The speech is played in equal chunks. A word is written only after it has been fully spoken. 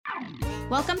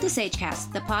Welcome to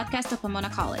SageCast, the podcast of Pomona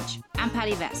College. I'm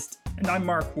Patty Vest. And I'm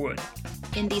Mark Wood.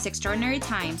 In these extraordinary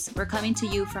times, we're coming to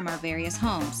you from our various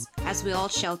homes as we all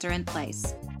shelter in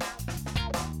place.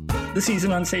 This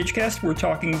season on SageCast, we're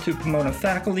talking to Pomona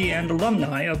faculty and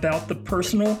alumni about the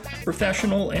personal,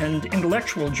 professional, and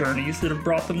intellectual journeys that have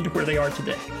brought them to where they are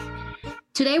today.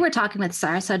 Today, we're talking with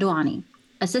Sarah Sadouani,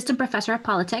 assistant professor of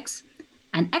politics,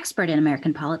 an expert in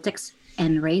American politics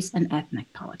and race and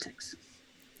ethnic politics.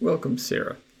 Welcome,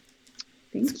 Sarah.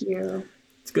 Thank you.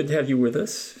 It's good to have you with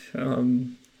us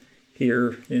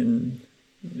here in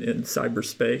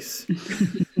cyberspace.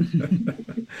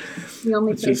 The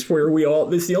only It's just where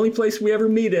this is the only place we ever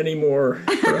meet anymore,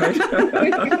 right?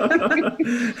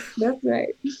 That's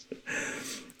right.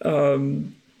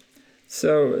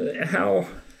 So how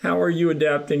are you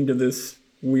adapting to this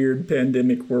weird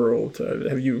pandemic world?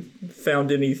 Have you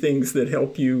found any things that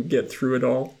help you get through it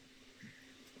all?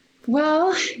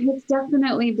 Well, it's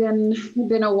definitely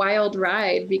been a wild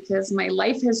ride because my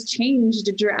life has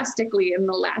changed drastically in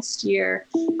the last year.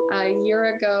 A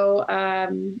year ago, I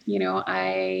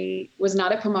was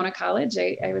not at Pomona College.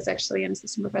 I was actually an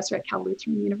assistant professor at Cal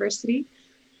Lutheran University.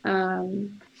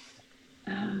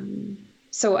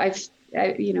 So I've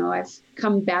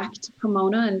come back to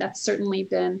Pomona, and that's certainly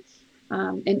been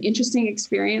an interesting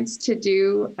experience to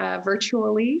do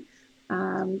virtually.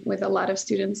 With a lot of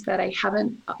students that I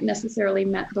haven't necessarily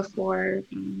met before,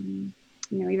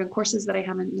 even courses that I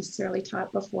haven't necessarily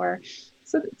taught before.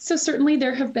 So certainly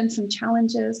there have been some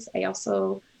challenges. I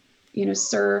also,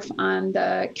 serve on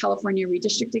the California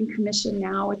Redistricting Commission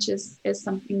now, which is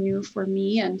something new for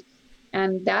me.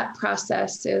 And that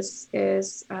process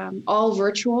is all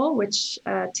virtual, which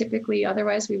typically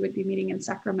otherwise we would be meeting in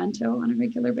Sacramento on a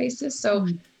regular basis. So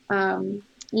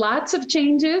lots of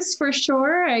changes for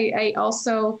sure. I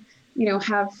also,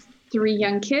 have 3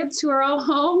 young kids who are all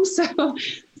home. So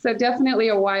definitely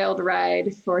a wild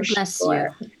ride for Bless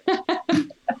sure. You.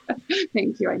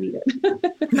 Thank you. I need it.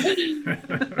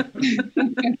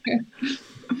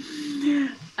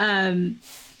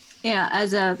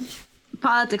 As a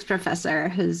politics professor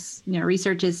whose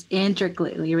research is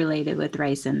intricately related with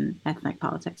race and ethnic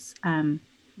politics,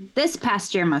 this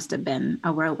past year must have been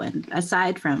a whirlwind,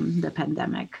 aside from the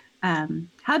pandemic.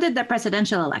 How did the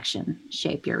presidential election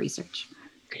shape your research?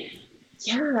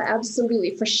 Yeah,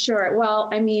 absolutely, for sure.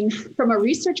 Well, from a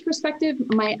research perspective,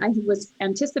 I was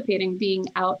anticipating being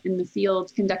out in the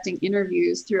field conducting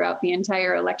interviews throughout the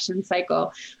entire election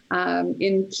cycle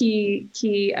in key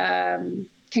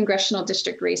congressional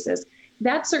district races.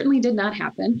 That certainly did not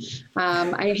happen.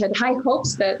 I had high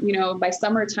hopes that, by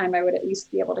summertime, I would at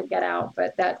least be able to get out,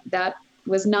 but that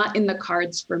was not in the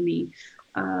cards for me.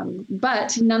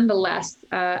 But nonetheless,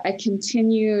 I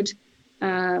continued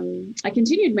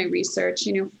my research.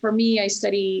 For me, I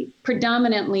study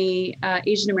predominantly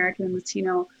Asian American and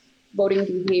Latino voting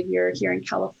behavior here in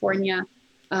California,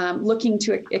 looking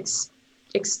to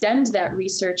extend that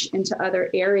research into other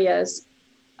areas.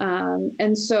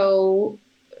 And so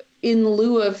in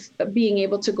lieu of being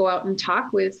able to go out and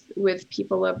talk with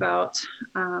people about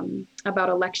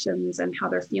elections and how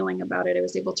they're feeling about it, I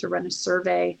was able to run a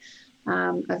survey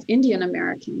of Indian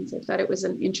Americans. I thought it was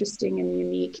an interesting and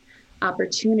unique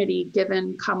opportunity,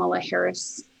 given Kamala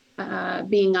Harris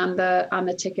being on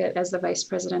the ticket as the vice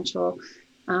presidential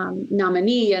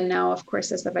nominee, and now, of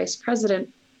course, as the vice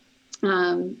president.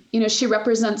 She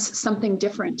represents something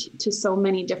different to so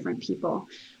many different people.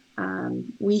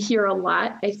 We hear a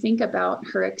lot, I think, about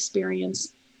her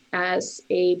experience as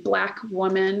a Black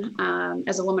woman,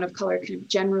 as a woman of color, kind of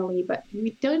generally, but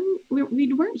we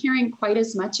weren't hearing quite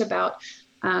as much about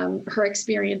her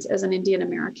experience as an Indian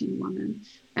American woman.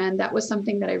 And that was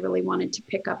something that I really wanted to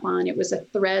pick up on. It was a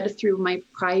thread through my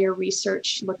prior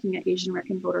research looking at Asian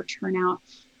American voter turnout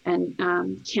and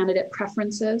candidate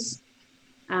preferences.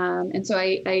 And so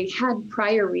I had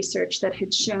prior research that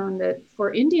had shown that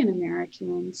for Indian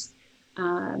Americans,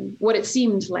 what it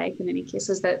seemed like in any case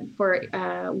is that for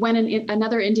when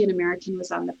another Indian American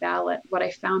was on the ballot, what I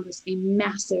found was a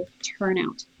massive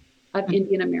turnout of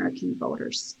Indian American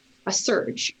voters, a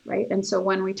surge, right? And so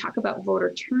when we talk about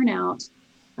voter turnout,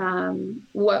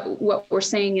 what we're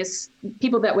saying is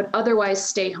people that would otherwise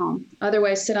stay home,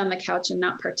 otherwise sit on the couch and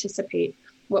not participate,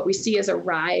 what we see is a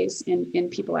rise in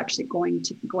people actually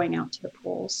going out to the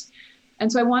polls. And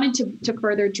so I wanted to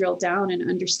further drill down and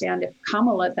understand if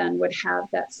Kamala then would have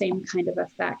that same kind of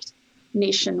effect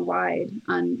nationwide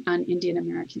on Indian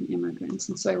American immigrants.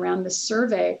 And so I ran this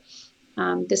survey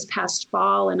this past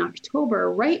fall in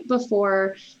October, right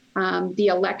before the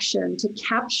election, to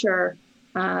capture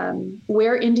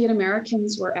where Indian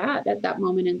Americans were at that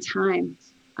moment in time.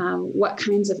 what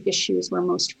kinds of issues were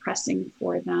most pressing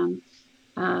for them.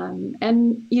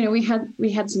 And we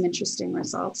had some interesting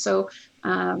results. So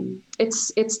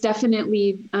it's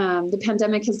definitely the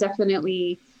pandemic has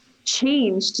definitely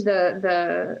changed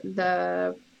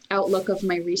the outlook of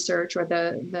my research, or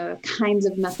the kinds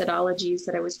of methodologies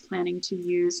that I was planning to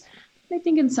use. I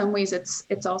think in some ways it's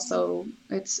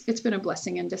been a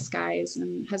blessing in disguise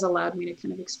and has allowed me to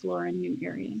kind of explore in new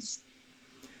areas.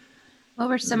 What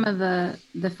were some of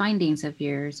the findings of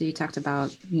yours? So you talked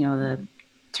about, the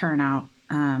turnout,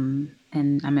 and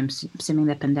I'm assuming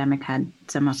the pandemic had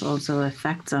some also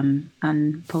effects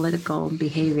on political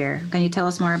behavior. Can you tell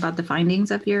us more about the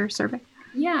findings of your survey?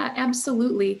 Yeah,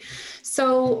 absolutely.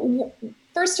 So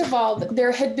first of all,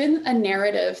 there had been a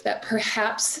narrative that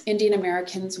perhaps Indian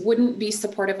Americans wouldn't be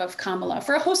supportive of Kamala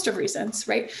for a host of reasons,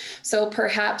 right? So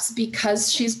perhaps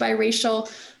because she's biracial,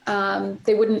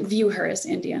 they wouldn't view her as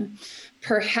Indian.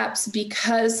 Perhaps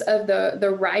because of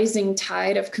the rising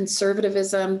tide of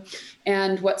conservatism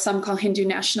and what some call Hindu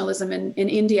nationalism in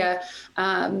India,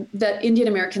 that Indian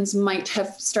Americans might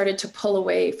have started to pull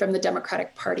away from the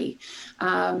Democratic Party.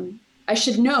 I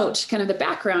should note kind of the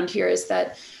background here is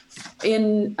that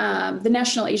in the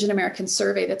National Asian American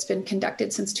Survey that's been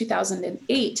conducted since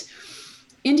 2008,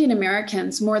 Indian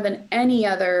Americans, more than any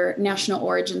other national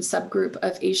origin subgroup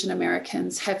of Asian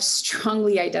Americans, have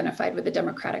strongly identified with the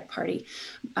Democratic Party.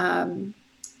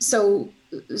 So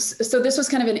this was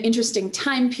kind of an interesting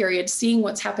time period, seeing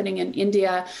what's happening in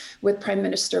India with Prime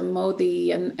Minister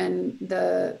Modi, and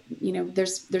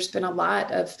there's been a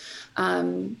lot of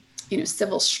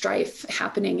civil strife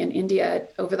happening in India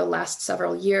over the last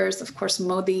several years. Of course,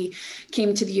 Modi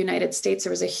came to the United States.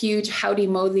 There was a huge Howdy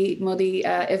Modi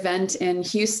event in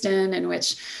Houston in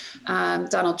which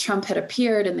Donald Trump had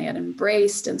appeared and they had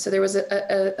embraced. And so there was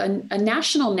a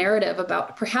national narrative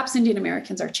about perhaps Indian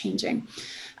Americans are changing.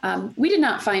 We did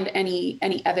not find any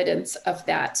evidence of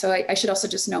that. So I should also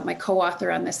just note my co-author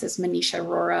on this is Manisha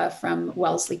Arora from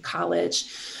Wellesley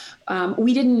College.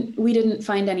 We didn't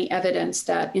find any evidence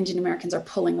that Indian Americans are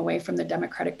pulling away from the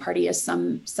Democratic Party, as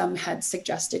some had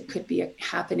suggested could be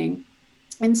happening.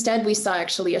 Instead, we saw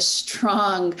actually a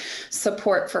strong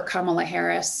support for Kamala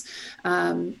Harris.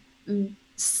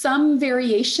 Some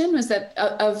variation was that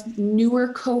of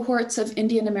newer cohorts of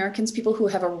Indian Americans, people who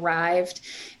have arrived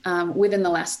within the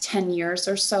last 10 years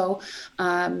or so,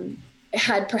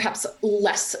 had perhaps a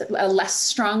less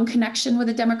strong connection with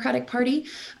the Democratic Party.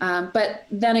 But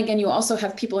then again, you also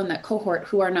have people in that cohort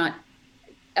who are not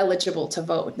eligible to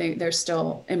vote. They're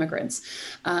still immigrants.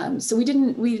 So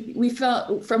we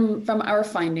felt from our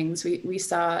findings, we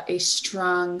saw a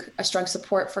strong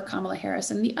support for Kamala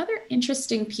Harris. And the other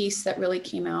interesting piece that really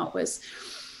came out was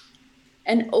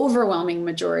an overwhelming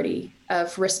majority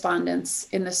of respondents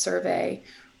in the survey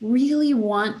really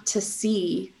want to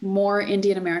see more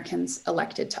Indian Americans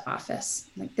elected to office.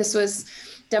 Like, this was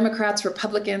Democrats,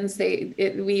 Republicans. We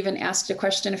even asked a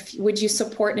question: would you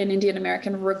support an Indian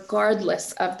American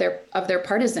regardless of their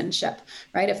partisanship,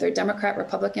 right? If they're Democrat,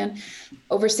 Republican,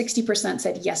 over 60%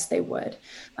 said yes, they would.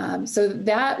 So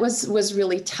that was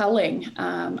really telling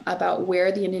about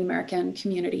where the Indian American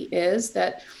community is.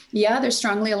 That they're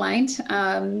strongly aligned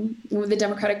with the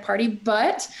Democratic Party,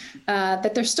 but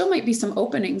that there still might be some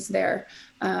openings there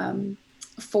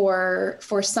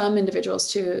for some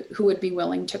individuals who would be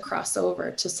willing to cross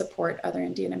over to support other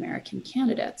Indian American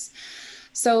candidates.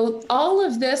 So all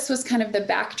of this was kind of the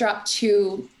backdrop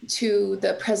to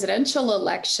the presidential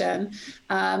election.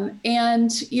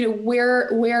 And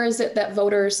where is it that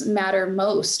voters matter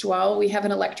most? Well, we have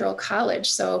an electoral college.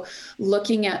 So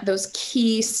looking at those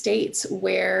key states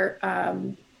where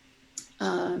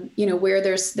where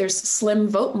there's slim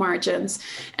vote margins.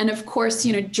 And of course,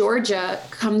 Georgia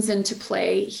comes into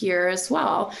play here as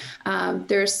well.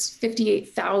 There's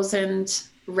 58,000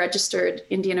 registered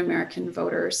Indian American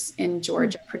voters in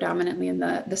Georgia, predominantly in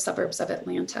the suburbs of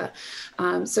Atlanta.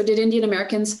 So did Indian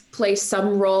Americans play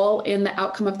some role in the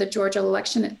outcome of the Georgia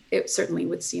election? It certainly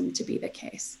would seem to be the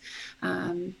case.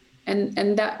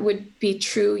 And that would be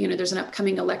true. There's an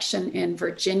upcoming election in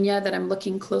Virginia that I'm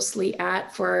looking closely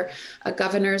at for a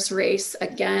governor's race.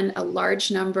 Again, a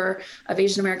large number of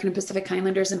Asian American and Pacific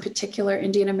Islanders, in particular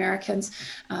Indian Americans.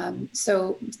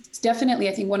 So definitely,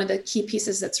 I think one of the key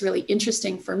pieces that's really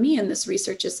interesting for me in this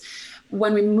research is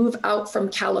when we move out from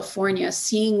California,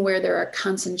 seeing where there are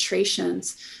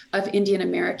concentrations of Indian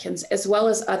Americans, as well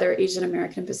as other Asian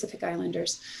American and Pacific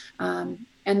Islanders.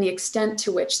 And the extent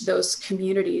to which those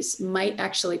communities might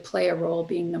actually play a role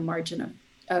being the margin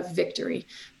of victory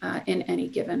in any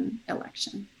given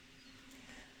election.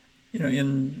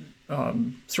 In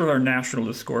sort of our national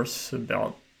discourse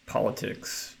about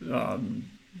politics.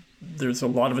 There's a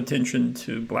lot of attention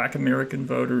to Black American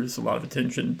voters, a lot of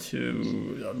attention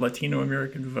to Latino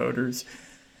American voters.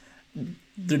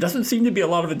 There doesn't seem to be a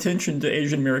lot of attention to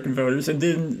Asian American voters, and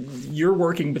then you're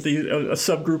working with a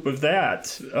subgroup of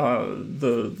that,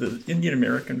 the Indian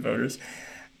American voters.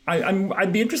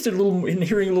 I'd be interested in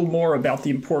hearing a little more about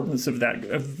the importance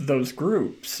of those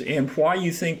groups and why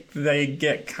you think they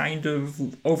get kind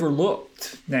of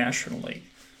overlooked nationally.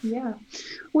 Yeah,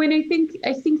 when I think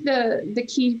the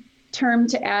key term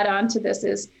to add on to this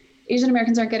is Asian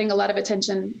Americans aren't getting a lot of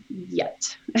attention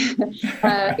yet.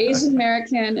 Asian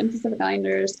American and Pacific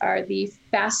Islanders are the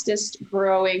fastest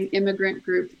growing immigrant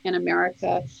group in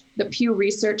America. The Pew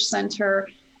Research Center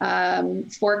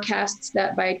forecasts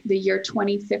that by the year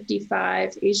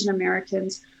 2055, Asian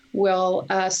Americans will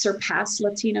surpass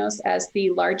Latinos as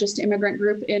the largest immigrant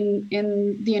group in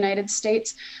the United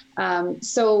States.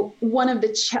 So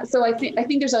I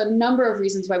think there's a number of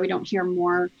reasons why we don't hear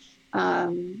more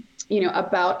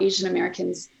about Asian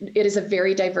Americans. It is a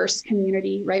very diverse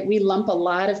community, right? We lump a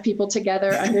lot of people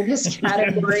together under this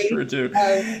category Sure of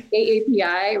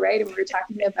AAPI, right? And we're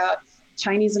talking about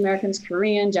Chinese Americans,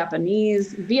 Korean,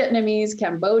 Japanese, Vietnamese,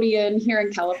 Cambodian. Here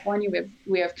in California,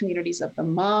 we have communities of the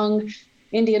Hmong,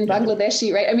 Indian,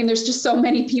 Bangladeshi, right? I mean, there's just so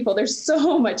many people. There's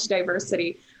so much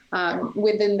diversity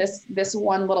within this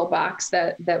one little box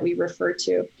that we refer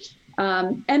to.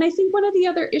 And I think one of the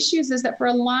other issues is that for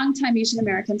a long time, Asian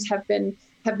Americans have been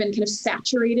kind of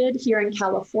saturated here in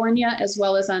California, as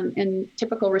well as in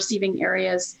typical receiving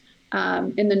areas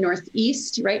in the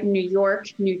Northeast, right? New York,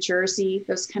 New Jersey,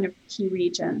 those kind of key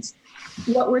regions.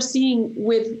 What we're seeing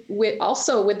with the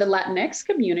Latinx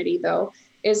community, though,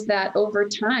 is that over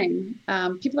time,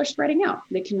 people are spreading out.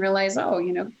 They can realize,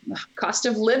 cost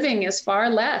of living is far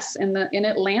less in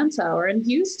Atlanta or in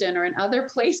Houston or in other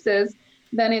places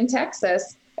than in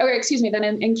Texas, than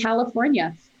in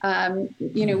California.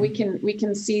 We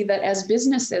can see that as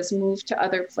businesses move to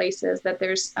other places, that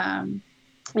there's an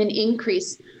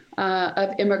increase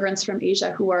of immigrants from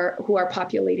Asia who are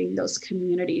populating those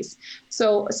communities.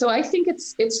 So I think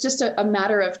it's just a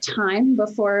matter of time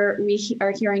before we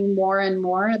are hearing more and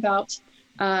more about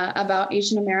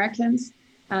Asian Americans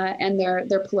and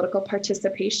their political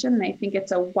participation. And I think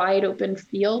it's a wide open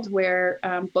field where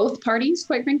both parties,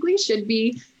 quite frankly, should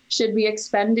be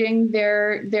expending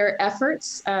their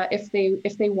efforts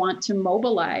if they want to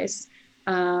mobilize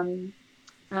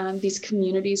these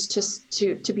communities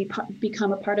to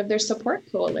become a part of their support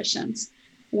coalitions.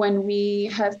 When we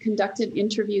have conducted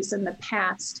interviews in the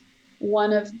past,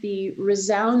 one of the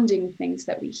resounding things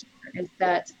that we hear is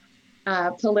that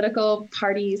political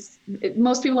parties,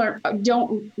 most people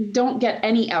don't get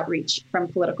any outreach from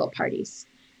political parties.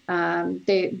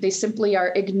 They simply are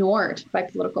ignored by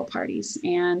political parties,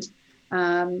 and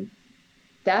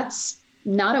that's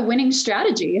not a winning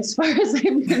strategy as far as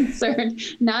I'm concerned,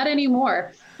 not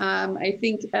anymore. I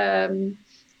think,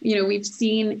 we've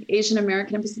seen Asian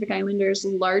American and Pacific Islanders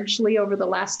largely over the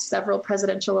last several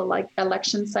presidential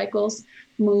election cycles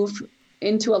move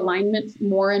into alignment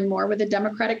more and more with the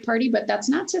Democratic Party, but that's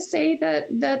not to say that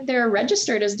they're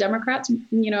registered as Democrats.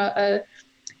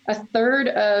 A third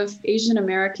of Asian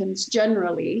Americans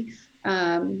generally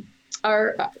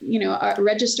are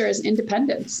registered as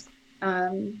independents.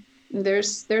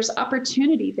 There's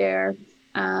opportunity there,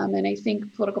 and I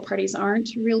think political parties are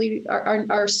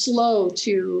slow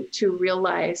to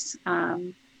realize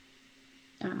the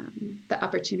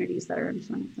opportunities that are in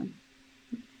front of them.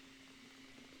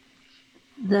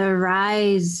 The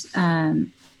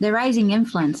rising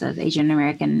influence of the Asian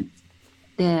American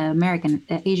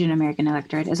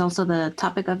electorate is also the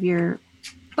topic of your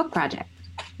book project.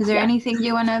 Is there anything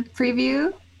you want to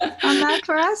preview on that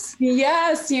for us?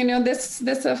 Yes,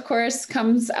 this of course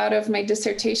comes out of my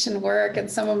dissertation work and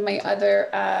some of my other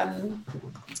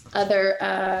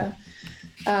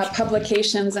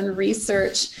publications and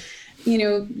research.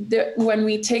 When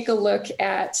we take a look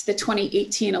at the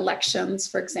 2018 elections,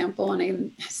 for example,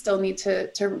 and I still need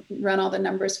to run all the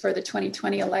numbers for the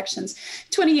 2020 elections.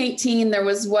 2018, there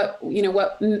was what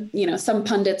some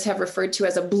pundits have referred to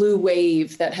as a blue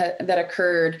wave that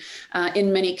occurred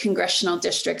in many congressional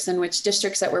districts, in which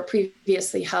districts that were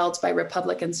previously held by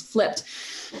Republicans flipped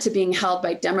to being held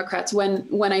by Democrats.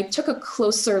 When I took a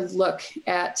closer look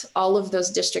at all of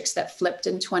those districts that flipped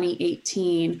in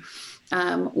 2018,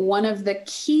 one of the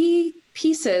key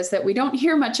pieces that we don't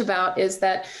hear much about is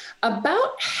that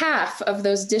about half of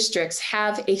those districts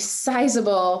have a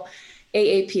sizable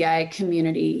AAPI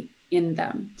community in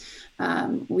them.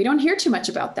 We don't hear too much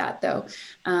about that, though.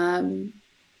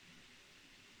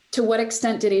 to what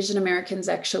extent did Asian Americans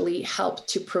actually help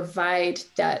to provide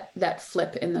that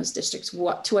flip in those districts? To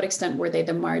what extent were they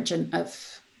the margin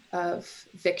of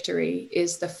victory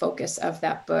is the focus of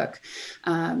that book,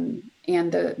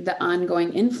 and the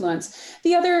ongoing influence.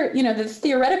 The other, the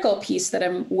theoretical piece that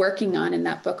I'm working on in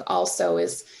that book also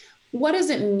is, what does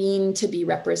it mean to be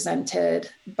represented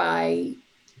by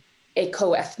a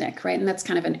co-ethnic, right? And that's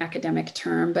kind of an academic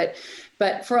term, but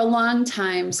for a long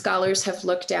time, scholars have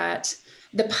looked at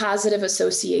the positive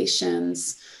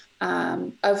associations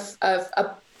of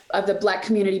the Black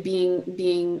community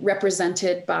being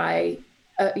represented by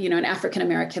an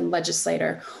African-American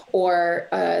legislator, or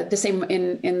the same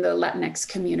in the Latinx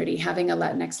community, having a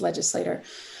Latinx legislator.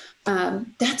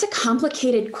 That's a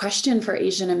complicated question for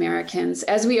Asian Americans,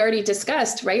 as we already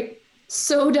discussed, right?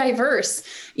 So diverse.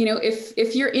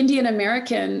 If you're Indian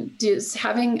American, does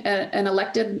having an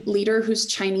elected leader who's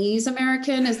Chinese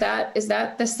American, is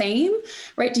that the same,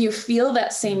 right? Do you feel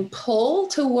that same pull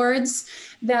towards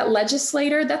that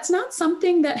legislator? That's not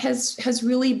something that has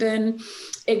really been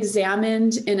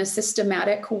examined in a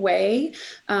systematic way,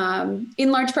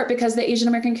 in large part because the Asian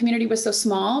American community was so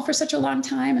small for such a long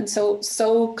time and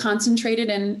so concentrated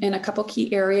in a couple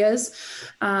key areas.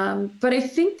 But I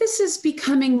think this is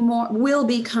will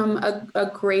become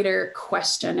a greater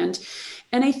question.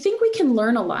 And I think we can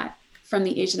learn a lot from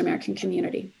the Asian American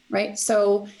community, right?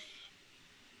 So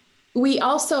we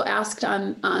also asked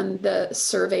on the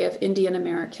survey of Indian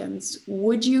Americans,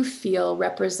 would you feel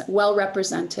well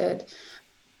represented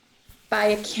by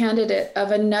a candidate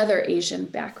of another Asian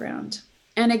background?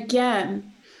 And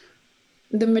again,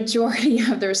 the majority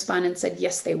of the respondents said,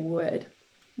 yes, they would,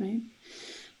 right?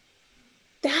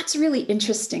 That's really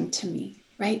interesting to me,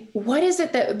 right? What is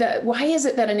it why is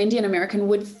it that an Indian American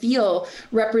would feel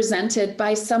represented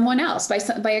by someone else, by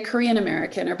a Korean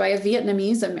American or by a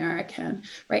Vietnamese American,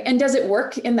 right? And does it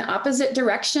work in the opposite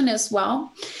direction as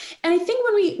well? And I think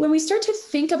when we start to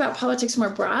think about politics more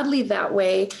broadly that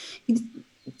way,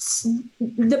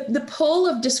 the pull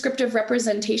of descriptive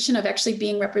representation, of actually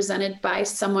being represented by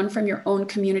someone from your own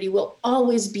community, will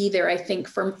always be there, I think,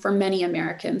 for many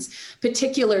Americans,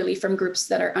 particularly from groups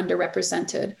that are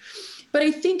underrepresented. But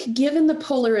I think given the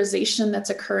polarization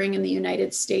that's occurring in the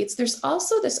United States, there's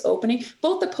also this opening,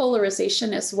 both the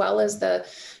polarization as well as the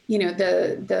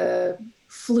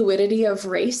fluidity of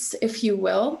race, if you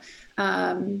will,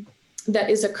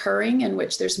 that is occurring, in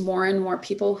which there's more and more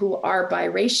people who are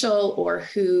biracial or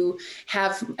who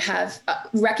have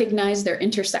recognized their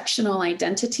intersectional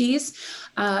identities.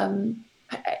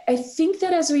 I think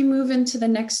that as we move into the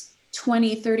next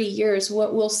 20, 30 years,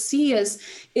 what we'll see is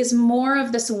more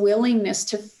of this willingness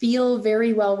to feel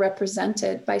very well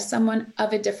represented by someone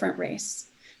of a different race,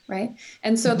 right?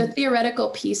 And so the theoretical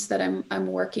piece that I'm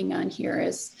working on here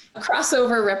is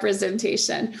crossover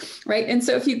representation, right? And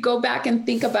so if you go back and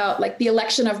think about like the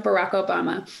election of Barack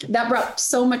Obama, that brought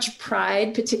so much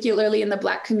pride, particularly in the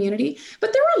Black community,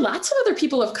 but there were lots of other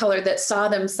people of color that saw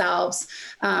themselves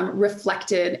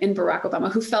reflected in Barack Obama,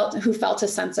 who felt a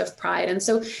sense of pride. And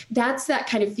so that's that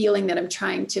kind of feeling that I'm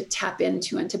trying to tap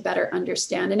into and to better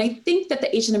understand. And I think that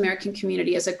the Asian American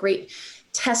community is a great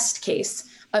test case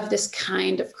of this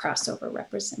kind of crossover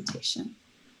representation.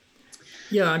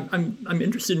 Yeah, I'm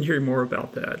interested in hearing more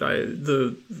about that.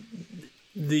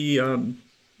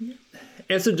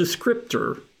 As a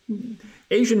descriptor,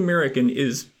 Asian American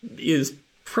is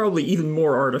probably even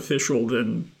more artificial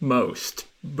than most,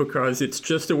 because it's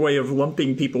just a way of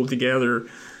lumping people together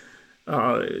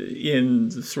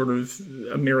in sort of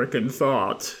American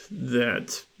thought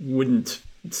that wouldn't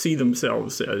see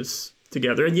themselves as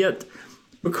together. And yet,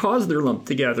 because they're lumped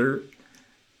together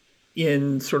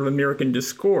in sort of American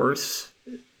discourse,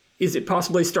 is it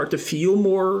possible they start to feel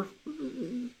more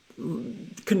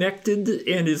connected?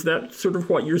 And is that sort of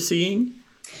what you're seeing?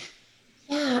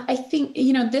 Yeah, I think,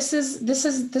 this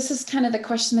is kind of the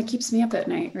question that keeps me up at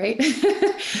night, right?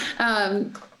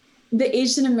 The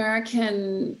Asian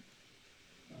American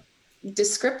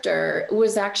descriptor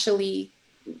was actually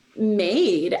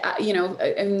made,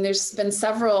 and there's been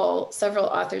several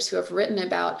authors who have written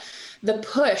about the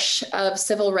push of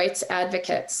civil rights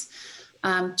advocates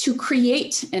to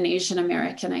create an Asian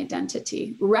American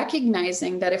identity,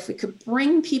 recognizing that if we could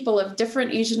bring people of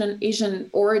different Asian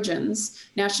origins,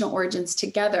 national origins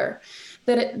together,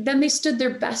 then they stood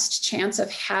their best chance of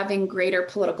having greater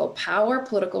political power,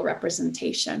 political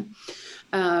representation.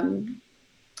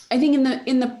 I think in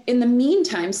the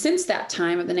meantime, since that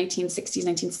time of the 1960s,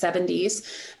 1970s,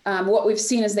 what we've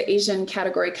seen is the Asian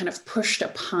category kind of pushed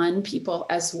upon people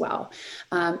as well.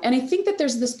 And I think that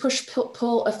there's this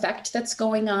push-pull effect that's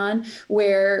going on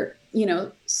where, you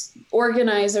know,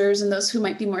 organizers and those who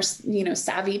might be more, you know,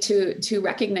 savvy to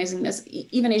recognizing this,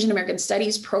 even Asian American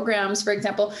studies programs, for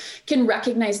example, can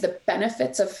recognize the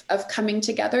benefits of coming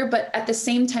together. But at the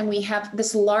same time, we have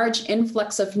this large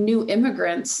influx of new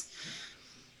immigrants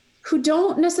who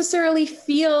don't necessarily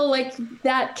feel like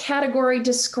that category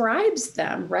describes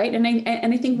them, right? And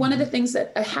I think one of the things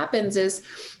that happens is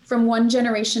from one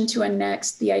generation to a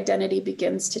next, the identity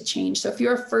begins to change. So if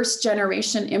you're a first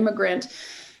generation immigrant,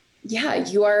 yeah,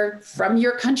 you are from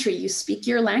your country, you speak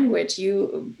your language,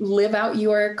 you live out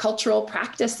your cultural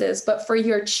practices. But for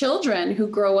your children who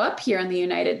grow up here in the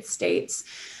United States,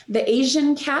 the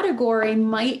Asian category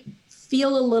might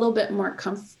feel a little bit more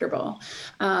comfortable.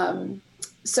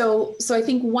 So I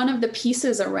think one of the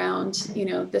pieces around, you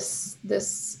know, the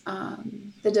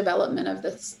development of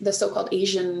the so-called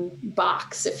Asian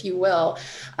box, if you will,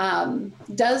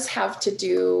 does have to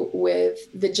do with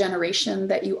the generation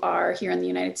that you are here in the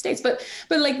United States. But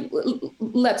like,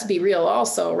 let's be real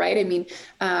also, right? I mean,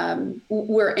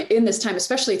 we're in this time,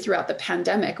 especially throughout the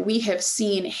pandemic, we have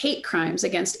seen hate crimes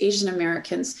against Asian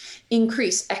Americans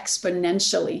increase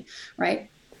exponentially, right?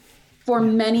 For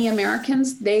many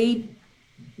Americans, they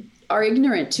are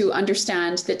ignorant to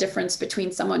understand the difference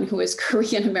between someone who is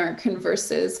Korean American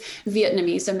versus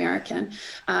Vietnamese American.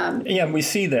 Yeah, we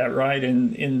see that, right,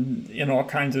 in all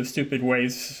kinds of stupid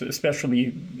ways,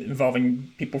 especially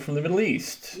involving people from the Middle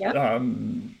East. Yep.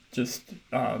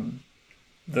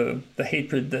 The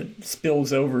hatred that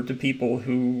spills over to people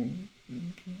who,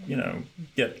 you know,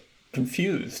 get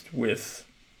confused with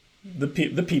the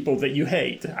people that you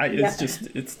hate.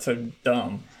 It's so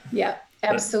dumb. Yeah.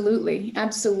 Absolutely.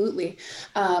 One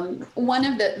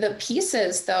of the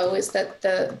pieces, though, is that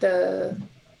the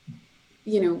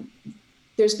you know,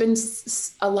 there's been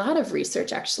a lot of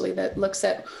research actually that looks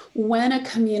at when a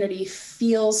community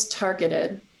feels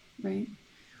targeted, right?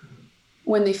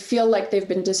 When they feel like they've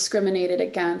been discriminated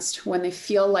against, when they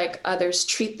feel like others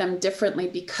treat them differently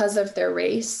because of their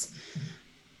race,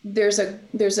 there's a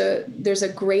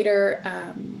greater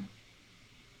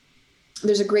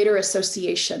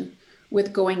association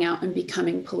with going out and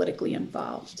becoming politically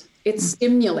involved. It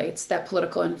stimulates that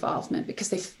political involvement because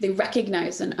they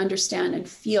recognize and understand and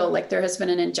feel like there has been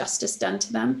an injustice done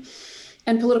to them.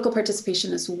 And political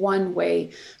participation is one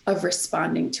way of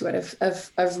responding to it,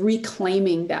 of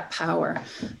reclaiming that power.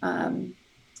 And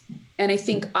I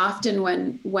think often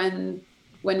when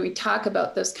we talk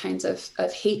about those kinds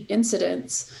of hate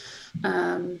incidents,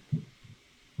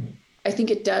 I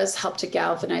think it does help to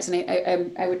galvanize,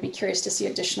 and I would be curious to see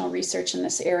additional research in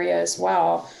this area as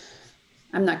well.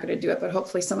 I'm not going to do it, but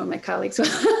hopefully some of my colleagues will.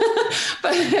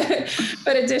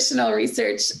 but additional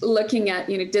research looking at,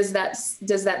 you know, does that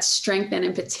strengthen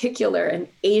in particular an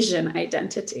Asian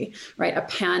identity, right? A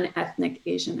pan-ethnic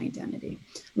Asian identity.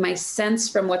 My sense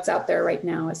from what's out there right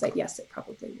now is that yes, it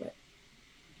probably would.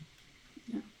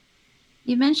 Yeah.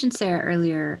 You mentioned, Sarah,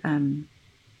 earlier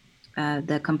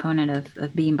the component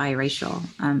of being biracial,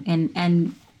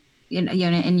 and you know,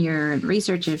 in your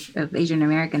research of Asian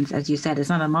Americans, as you said, it's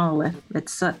not a monolith.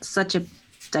 It's such a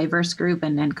diverse group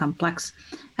and complex.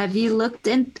 Have you looked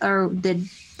in, or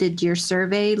did your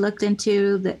survey looked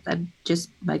into just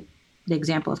like the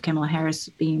example of Kamala Harris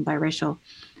being biracial,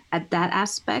 at that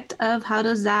aspect of how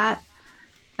does that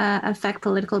affect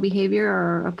political behavior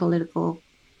or political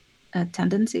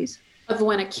tendencies? Of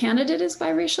when a candidate is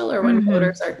biracial or when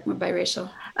voters are biracial?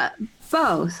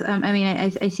 Both. I mean, I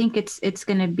think it's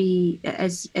going to be,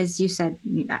 as you said,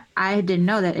 I didn't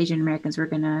know that Asian Americans were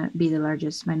going to be the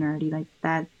largest minority like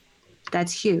that.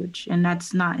 That's huge. And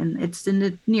that's not it's in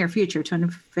the near future,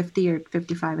 2050 or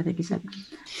 55, I think you said.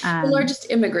 The largest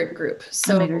immigrant group.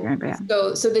 So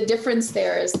the difference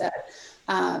there is that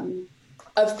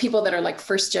of people that are like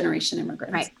first generation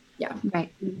immigrants. Right. Yeah.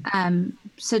 Right.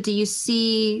 So do you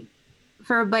see,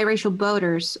 for biracial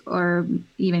voters or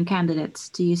even candidates,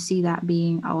 do you see that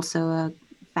being also a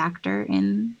factor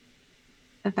in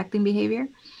affecting behavior?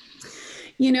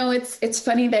 You know, it's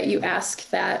funny that you ask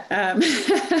that.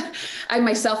 I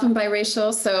myself am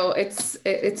biracial, so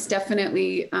it's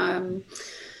definitely, I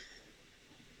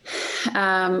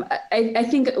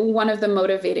think one of the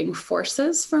motivating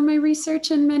forces for my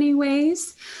research in many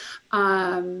ways.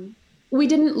 We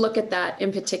didn't look at that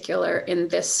in particular in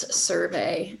this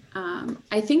survey.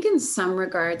 I think in some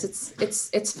regards,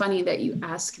 it's funny that you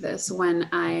ask this. When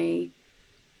I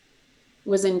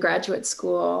was in graduate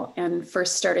school and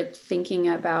first started thinking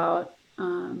about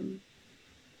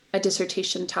a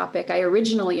dissertation topic. I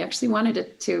originally actually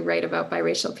wanted to write about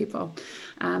biracial people.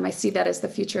 I see that as the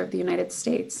future of the United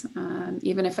States.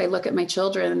 Even if I look at my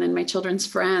children and my children's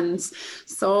friends,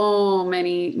 so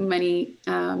many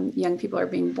young people are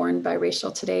being born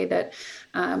biracial today that,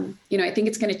 I think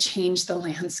it's going to change the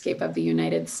landscape of the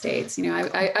United States.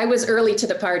 I was early to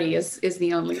the party is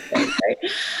the only thing,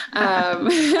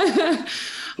 right?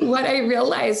 What I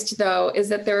realized, though, is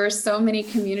that there are so many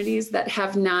communities that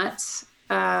have not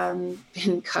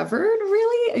been covered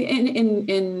really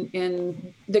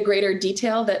in the greater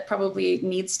detail that probably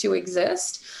needs to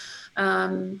exist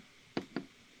to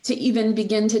even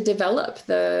begin to develop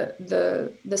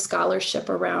the scholarship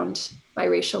around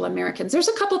biracial Americans. There's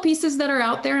a couple pieces that are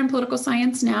out there in political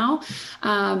science now,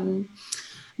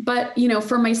 but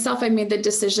for myself, I made the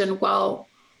decision, well,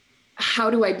 how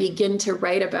do I begin to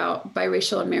write about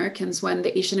biracial Americans when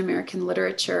the Asian American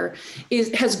literature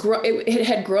it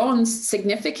had grown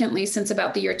significantly since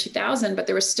about the year 2000, but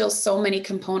there were still so many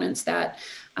components that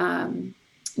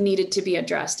needed to be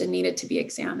addressed and needed to be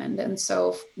examined. And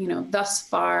so, thus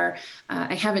far,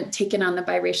 I haven't taken on the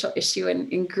biracial issue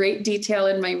in great detail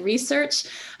in my research,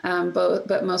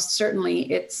 but most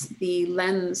certainly it's the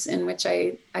lens in which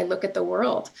I look at the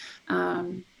world.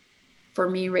 For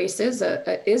me, race is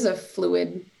a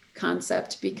fluid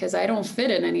concept because I don't fit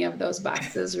in any of those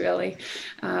boxes really.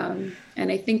 And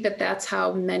I think that's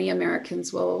how many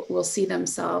Americans will see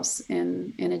themselves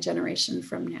in a generation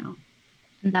from now.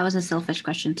 That was a selfish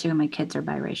question too. My kids are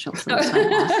biracial, so that's why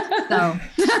I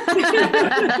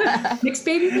asked. Mixed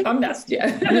baby?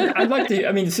 Yeah. I'd like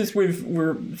to. Since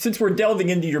we're delving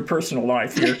into your personal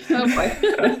life here.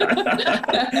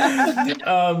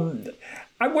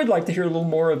 I would like to hear a little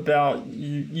more about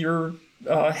your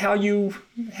how you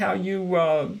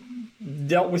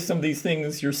dealt with some of these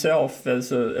things yourself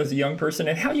as a young person,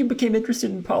 and how you became interested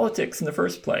in politics in the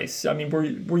first place. I mean,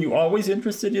 were you always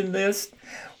interested in this?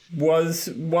 Was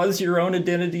your own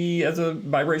identity as a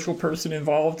biracial person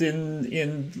involved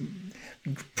in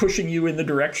pushing you in the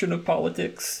direction of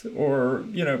politics, or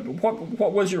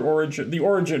what was your origin? The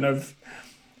origin of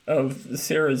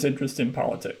Sarah's interest in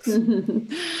politics.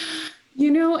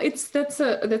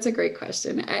 That's a great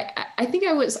question. I think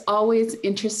I was always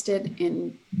interested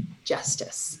in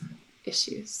justice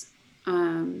issues.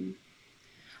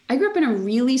 I grew up in a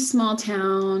really small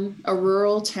town, a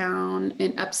rural town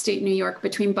in upstate New York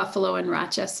between Buffalo and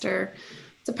Rochester.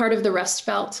 It's a part of the Rust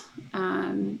Belt.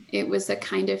 It was a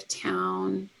kind of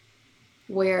town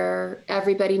where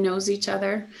everybody knows each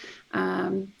other.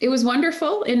 It was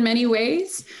wonderful in many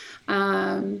ways.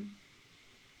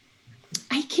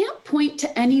 I can't point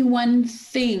to any one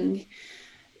thing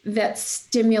that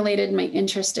stimulated my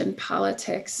interest in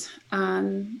politics.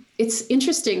 It's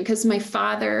interesting because my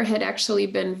father had actually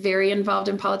been very involved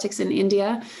in politics in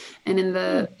India and in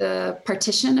the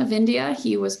partition of India.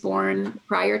 He was born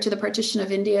prior to the partition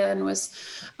of India and was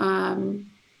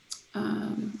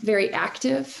very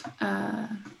active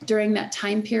during that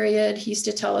time period. He used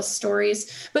to tell us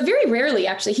stories, but very rarely,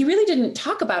 actually. He really didn't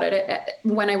talk about it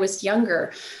when I was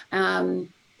younger.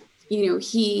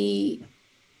 He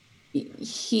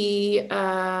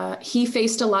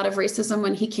faced a lot of racism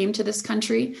when he came to this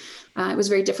country. It was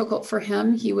very difficult for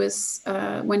him. He was,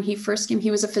 when he first came,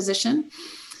 he was a physician.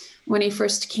 When he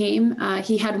first came,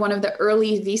 he had one of the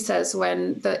early visas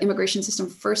when the immigration system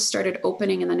first started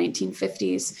opening in the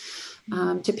 1950s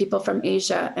to people from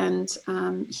Asia. And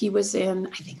he was I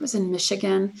think it was in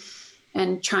Michigan,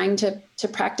 and trying to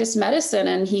practice medicine.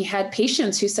 And he had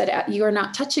patients who said, "You are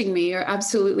not touching me. You're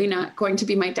absolutely not going to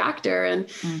be my doctor." And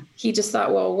he just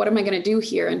thought, well, what am I going to do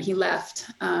here? And he left.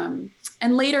 And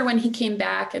later when he came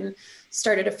back and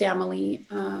started a family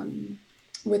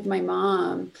with my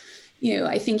mom,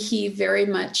 I think he very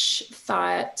much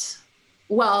thought,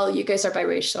 well, you guys are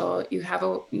biracial. You have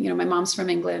my mom's from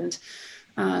England.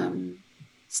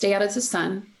 Stay out of the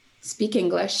sun, speak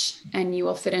English, and you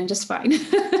will fit in just fine.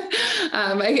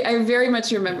 I very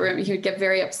much remember him. He would get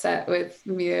very upset with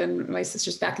me and my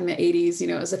sisters back in the 80s.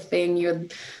 It was a thing. You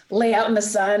would lay out in the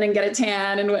sun and get a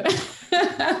tan and what.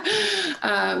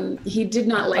 He did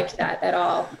not like that at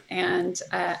all. And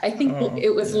I think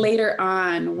it was later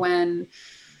on when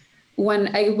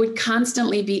I would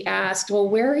constantly be asked, well,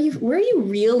 where are you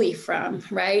really from?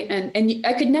 Right. And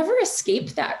I could never escape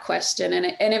that question.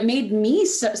 And it made me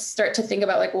start to think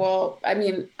about like, well, I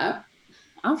mean,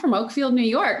 I'm from Oakfield, New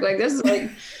York. Like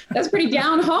that's pretty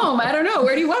down home. I don't know.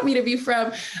 Where do you want me to be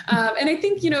from? And I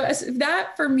think,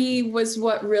 that for me was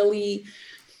what really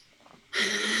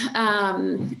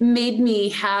made me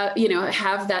have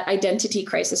that identity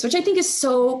crisis, which I think is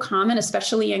so common,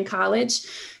 especially in college,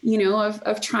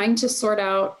 of trying to sort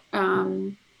out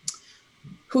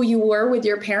who you were with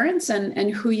your parents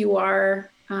and who you are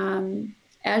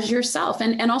as yourself,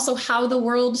 and also how the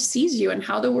world sees you and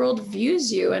how the world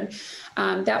views you. And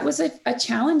that was a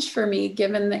challenge for me,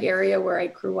 given the area where I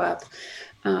grew up.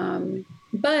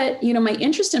 But, my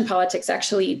interest in politics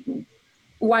actually,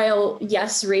 while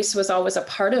yes, race was always a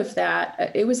part of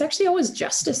that, it was actually always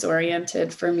justice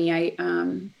oriented for me.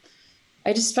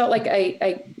 I just felt like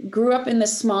I grew up in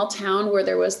this small town where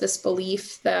there was this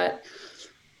belief that,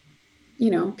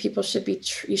 people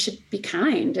you should be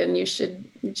kind, and you should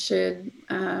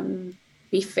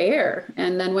be fair.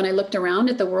 And then when I looked around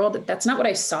at the world, that's not what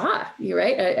I saw. You're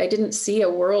right. I didn't see a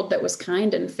world that was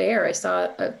kind and fair. I saw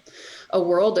a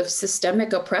world of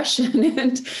systemic oppression,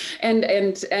 and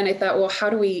I thought, well, how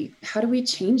do we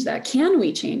change that? Can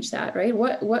we change that? Right?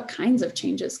 What kinds of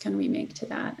changes can we make to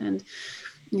that? And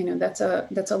that's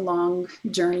a long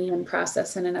journey and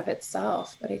process in and of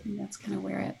itself. But I think that's kind of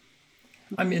where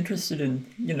I'm interested in,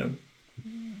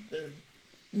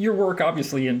 your work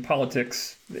obviously in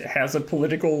politics has a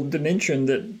political dimension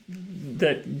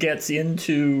that gets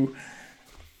into,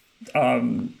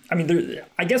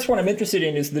 I guess what I'm interested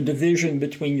in is the division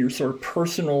between your sort of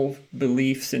personal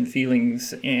beliefs and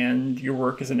feelings and your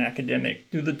work as an academic.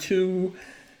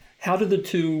 How do the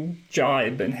two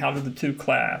jibe, and how do the two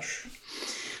clash?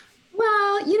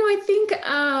 Well,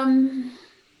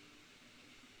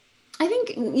 I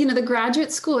think, the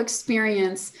graduate school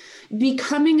experience,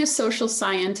 becoming a social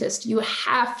scientist, you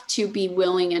have to be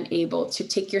willing and able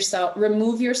to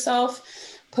remove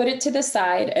yourself, put it to the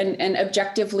side, and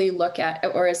objectively look at,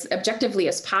 or as objectively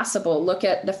as possible, look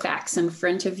at the facts in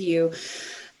front of you.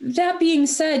 That being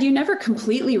said, you never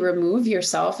completely remove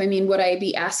yourself. I mean, would I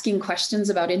be asking questions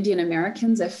about Indian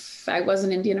Americans if I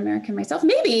wasn't Indian American myself?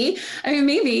 Maybe.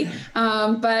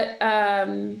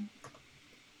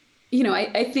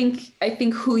 I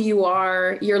think who you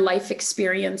are, your life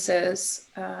experiences,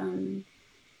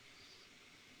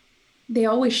 they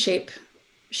always shape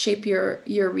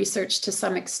your research to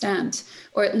some extent,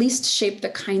 or at least shape the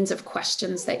kinds of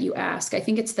questions that you ask. I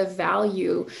think it's the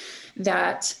value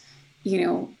that,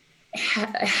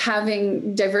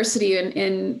 having diversity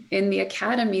in the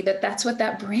academy, that's what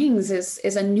that brings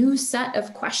is a new set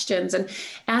of questions, and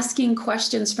asking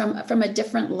questions from a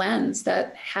different lens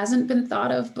that hasn't been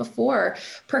thought of before,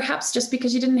 perhaps just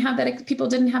because people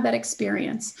didn't have that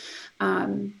experience.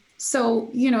 So,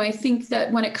 I think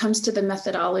that when it comes to the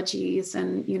methodologies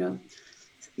and,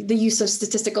 the use of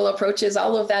statistical approaches,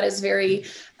 all of that is very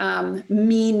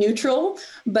me neutral,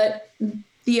 but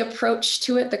the approach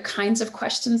to it, the kinds of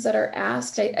questions that are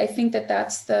asked, I think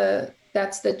that's the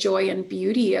joy and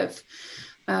beauty of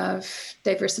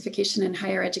diversification in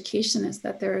higher education, is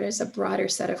that there is a broader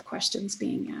set of questions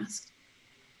being asked.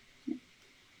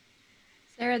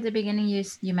 Sarah, at the beginning,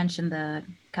 you mentioned the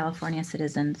California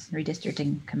Citizens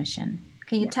Redistricting Commission.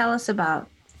 Can you tell us about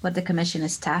what the commission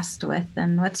is tasked with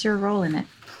and what's your role in it?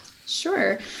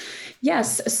 Sure.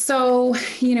 Yes. So,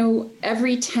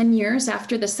 every 10 years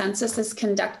after the census is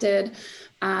conducted,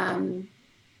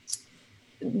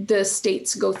 the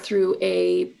states go through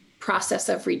a process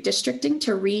of redistricting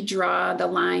to redraw the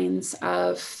lines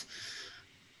of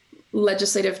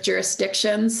legislative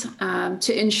jurisdictions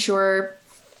to ensure,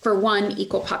 for one,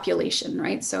 equal population,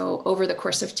 right? So over the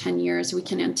course of 10 years, we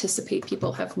can anticipate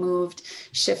people have moved,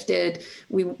 shifted.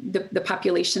 The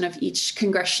population of each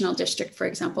congressional district, for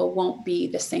example, won't be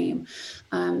the same.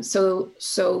 So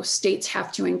states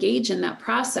have to engage in that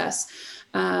process.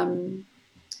 In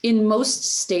most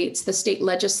states, the state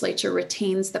legislature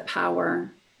retains the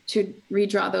power to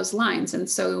redraw those lines. And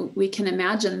so we can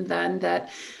imagine then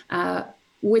that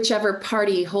whichever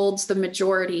party holds the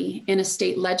majority in a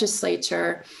state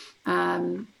legislature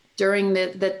during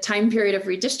the time period of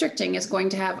redistricting is going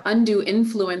to have undue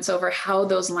influence over how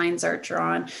those lines are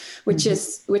drawn, which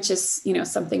is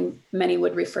something many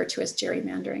would refer to as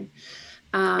gerrymandering.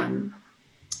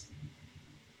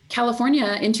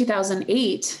 California in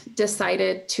 2008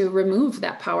 decided to remove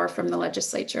that power from the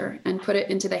legislature and put it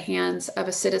into the hands of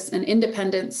an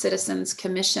independent citizens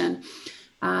commission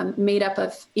made up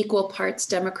of equal parts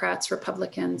Democrats,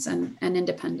 Republicans, and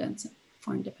independents,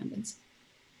 for independents.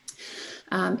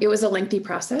 It was a lengthy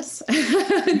process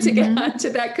to get onto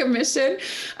that commission.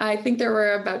 I think there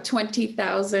were about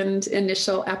 20,000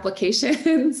 initial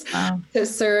applications to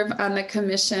serve on the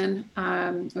commission.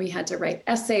 We had to write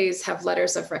essays, have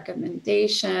letters of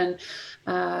recommendation,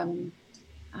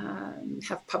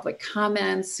 have public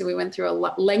comments. So we went through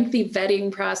a lengthy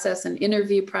vetting process and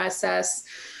interview process.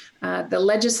 The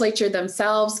legislature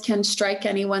themselves can strike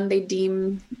anyone they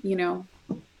deem,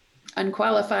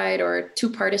 unqualified or too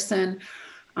partisan.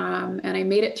 And I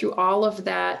made it through all of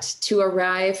that to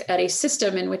arrive at a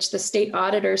system in which the state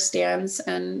auditor stands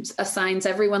and assigns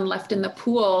everyone left in the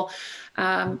pool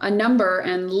a number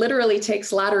and literally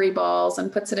takes lottery balls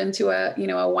and puts it into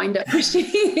a wind-up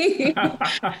machine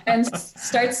and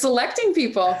starts selecting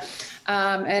people.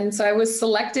 And so I was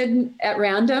selected at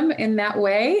random in that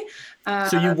way.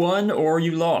 So you won or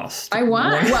you lost? I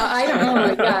won. Well, I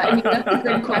don't know. Yeah, I mean, that's a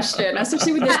good question,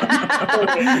 especially with this.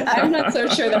 I'm not so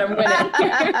sure that I'm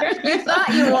winning. You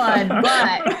thought you won,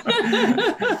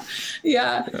 but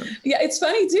yeah. It's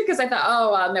funny too, because I thought,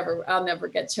 I'll never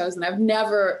get chosen. I've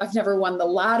never won the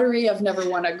lottery. I've never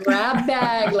won a grab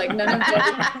bag. Like none of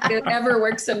it ever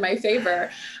works in my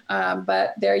favor.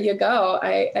 But there you go.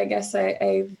 I guess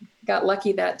I got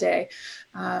lucky that day.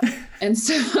 And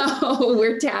so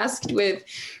we're tasked with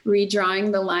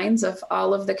redrawing the lines of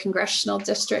all of the congressional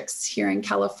districts here in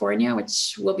California,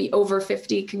 which will be over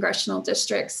 50 congressional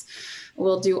districts.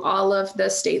 We'll do all of the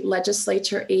state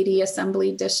legislature, 80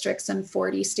 assembly districts and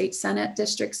 40 state senate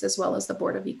districts, as well as the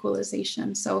Board of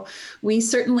Equalization. So we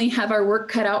certainly have our work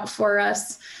cut out for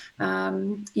us.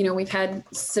 We've had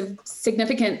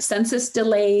significant census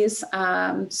delays.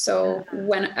 So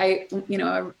when I,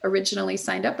 originally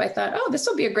signed up, I thought, this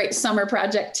will be a great summer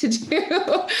project to do.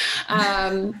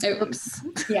 Not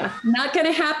going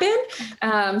to happen.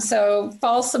 So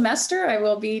fall semester, I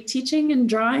will be teaching and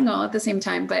drawing all at the same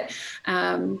time. But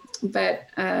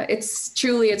it's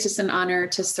just an honor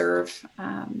to serve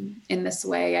in this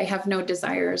way. I have no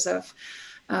desires of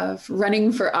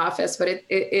running for office, but it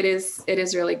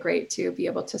is really great to be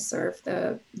able to serve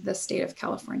the state of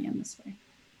California in this way.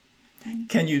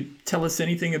 Can you tell us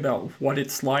anything about what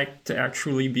it's like to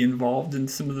actually be involved in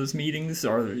some of those meetings?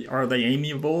 Are they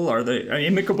amiable? Are they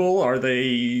amicable? Are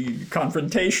they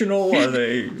confrontational? Are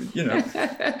they,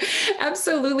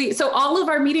 Absolutely. So all of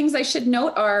our meetings, I should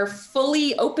note, are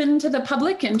fully open to the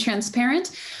public and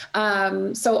transparent.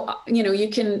 You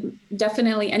can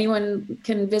definitely, anyone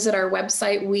can visit our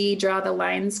website,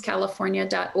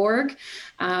 wedrawthelinescalifornia.org,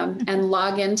 and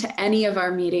log into any of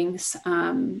our meetings.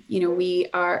 We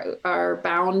are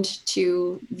bound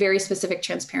to very specific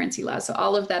transparency laws. So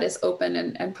all of that is open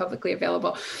and publicly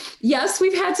available. Yes,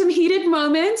 we've had some heated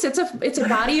moments. It's a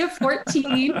body of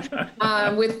 14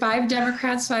 with 5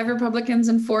 Democrats, 5 Republicans,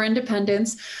 and 4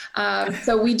 independents.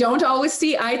 So we don't always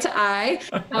see eye to eye,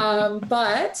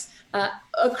 but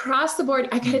across the board,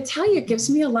 I got to tell you, it gives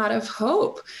me a lot of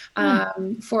hope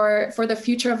for the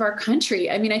future of our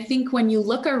country. I mean, I think when you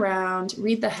look around,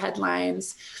 read the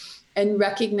headlines, and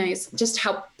recognize just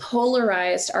how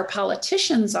polarized our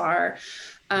politicians are,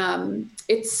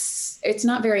 it's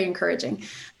not very encouraging.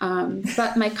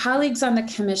 But my colleagues on the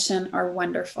commission are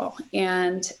wonderful,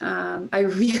 and I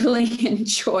really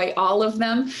enjoy all of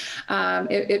them.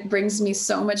 It brings me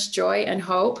so much joy and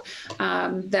hope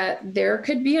that there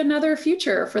could be another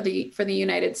future for the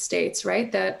United States,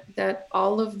 right? That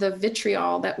all of the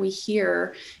vitriol that we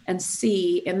hear and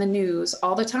see in the news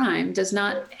all the time does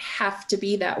not have to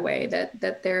be that way.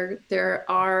 That there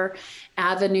are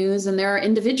avenues, and there are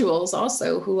individuals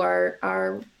also who are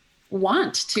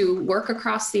want to work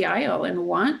across the aisle and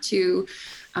want to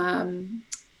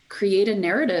create a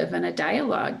narrative and a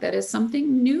dialogue that is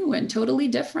something new and totally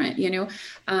different.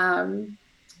 I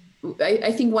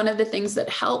think one of the things that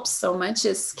helps so much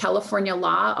is California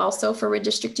law also for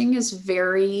redistricting is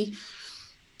very,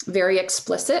 very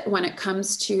explicit when it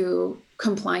comes to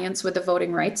compliance with the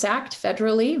Voting Rights Act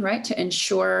federally, right? To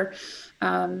ensure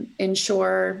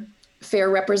fair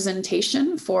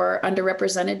representation for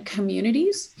underrepresented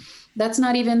communities. That's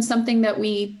not even something that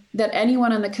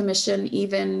anyone on the commission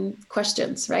even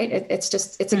questions, right? It's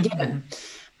a given.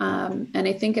 And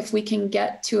I think if we can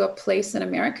get to a place in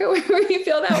America where we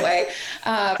feel that way,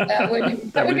 that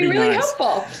would be really nice.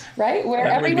 Helpful, right? Where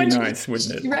that everyone would be nice,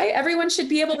 wouldn't it? Right? Everyone should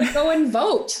be able to go and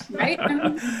vote, right?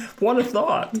 What a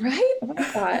thought. Right? What a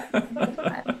thought.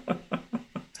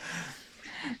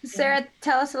 Sarah,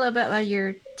 tell us a little bit about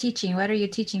your teaching. What are you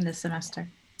teaching this semester?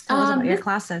 Tell us about your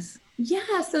classes.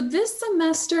 Yeah, so this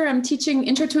semester I'm teaching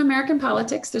Intro to American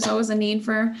Politics. There's always a need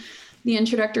for the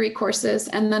introductory courses,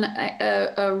 and then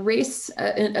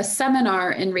a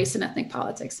seminar in race and ethnic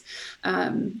politics.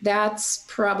 That's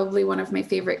probably one of my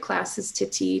favorite classes to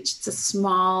teach. It's a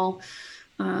small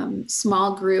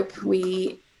group.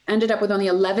 We ended up with only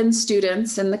 11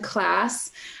 students in the class,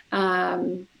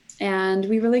 and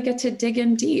we really get to dig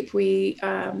in deep. We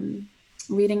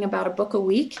reading about a book a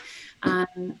week.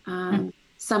 on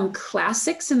some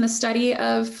classics in the study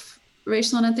of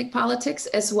racial and ethnic politics,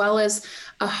 as well as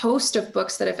a host of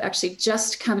books that have actually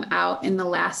just come out in the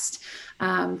last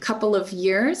couple of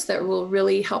years that will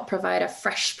really help provide a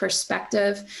fresh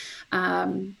perspective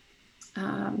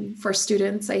for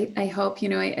students. I hope,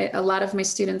 a lot of my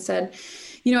students said,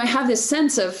 I have this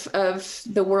sense of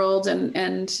the world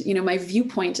and my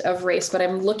viewpoint of race, but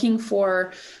I'm looking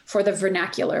for the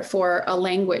vernacular, for a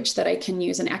language that I can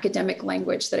use, an academic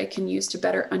language that I can use to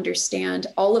better understand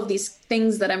all of these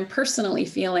things that I'm personally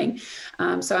feeling.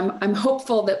 So I'm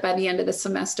hopeful that by the end of the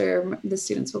semester, the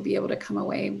students will be able to come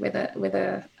away with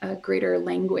a greater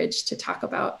language to talk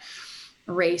about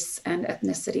race and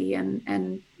ethnicity,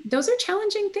 and those are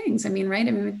challenging things.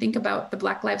 Right? We think about the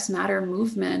Black Lives Matter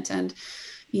movement and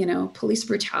police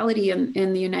brutality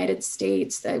in the United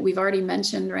States that we've already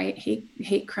mentioned, right?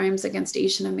 Hate crimes against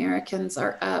Asian Americans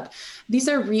are up. These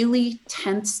are really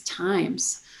tense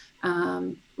times.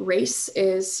 Race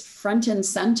is front and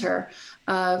center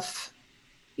of,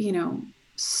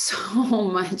 so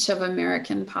much of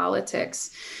American politics.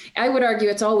 I would argue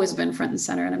it's always been front and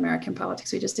center in American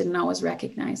politics. We just didn't always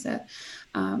recognize it.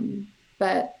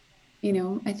 But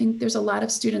I think there's a lot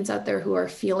of students out there who are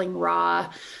feeling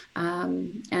raw.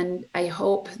 And I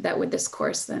hope that with this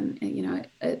course, then,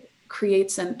 it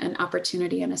creates an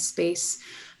opportunity and a space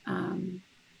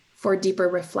for deeper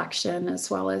reflection, as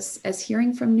well as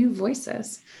hearing from new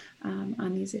voices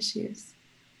on these issues.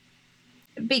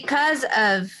 Because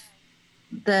of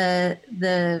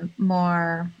the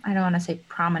more, I don't want to say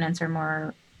prominence or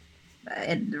more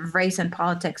race and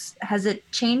politics, has it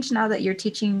changed now that you're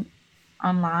teaching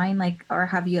online, or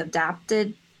have you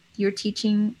adapted your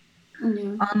teaching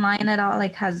online at all?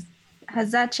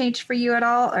 Has that changed for you at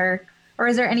all, or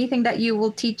is there anything that you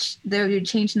will teach that you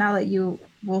change now that you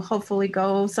will hopefully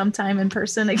go sometime in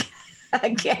person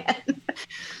again?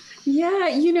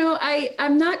 Yeah,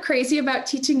 I'm not crazy about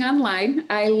teaching online.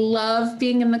 I love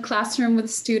being in the classroom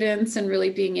with students and really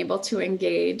being able to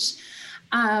engage.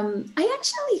 I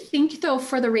actually think, though,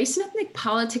 for the Race and Ethnic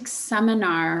Politics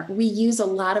seminar, we use a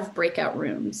lot of breakout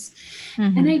rooms.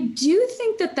 Mm-hmm. And I do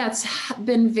think that that's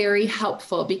been very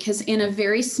helpful, because in a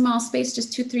very small space,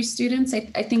 just 2-3 students,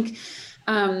 I think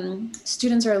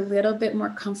students are a little bit more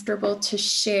comfortable to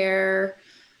share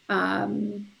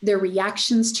their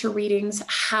reactions to readings,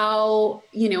 how,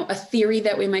 a theory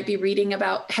that we might be reading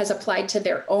about has applied to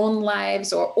their own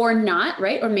lives or not,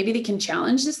 right? Or maybe they can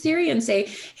challenge this theory and say,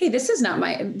 hey, this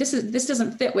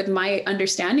doesn't fit with my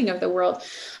understanding of the world.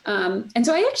 And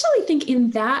so I actually think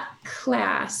in that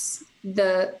class,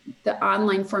 the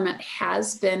online format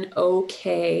has been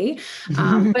okay.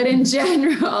 But in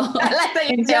general, I like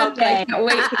that you say okay. I can't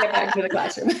wait to get back to the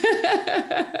classroom.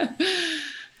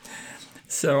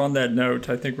 So on that note,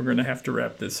 I think we're going to have to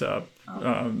wrap this up.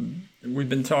 We've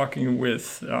been talking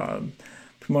with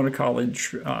Pomona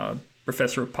College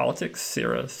Professor of Politics,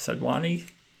 Sarah Sadhwani.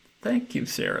 Thank you,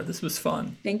 Sarah. This was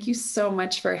fun. Thank you so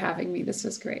much for having me. This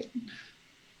was great.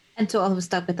 And to all who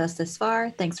stuck with us this far,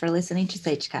 thanks for listening to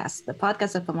SageCast, the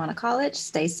podcast of Pomona College.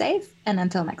 Stay safe, and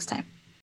until next time.